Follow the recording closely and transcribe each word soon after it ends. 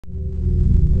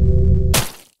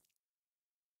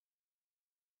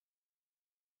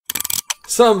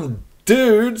Some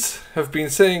dudes have been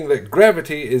saying that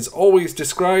gravity is always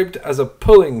described as a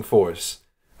pulling force,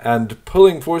 and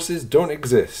pulling forces don't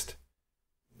exist.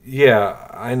 Yeah,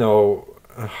 I know.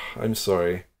 I'm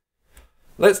sorry.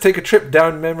 Let's take a trip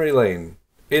down memory lane.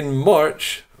 In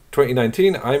March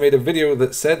 2019, I made a video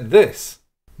that said this.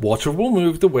 Water will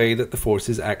move the way that the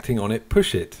forces acting on it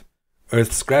push it.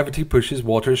 Earth's gravity pushes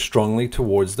water strongly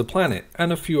towards the planet,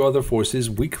 and a few other forces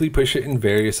weakly push it in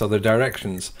various other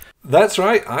directions. That's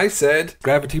right, I said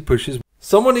gravity pushes.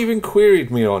 Someone even queried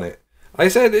me on it. I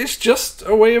said it's just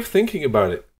a way of thinking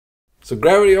about it. So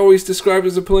gravity always described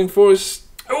as a pulling force?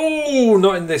 Oh,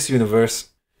 not in this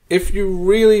universe. If you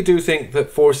really do think that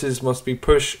forces must be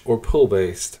push or pull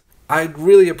based, I'd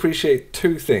really appreciate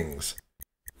two things.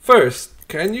 First,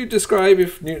 can you describe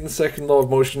if Newton's second law of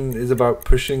motion is about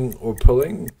pushing or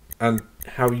pulling, and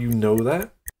how you know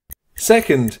that?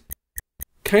 Second,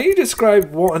 can you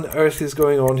describe what on earth is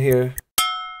going on here?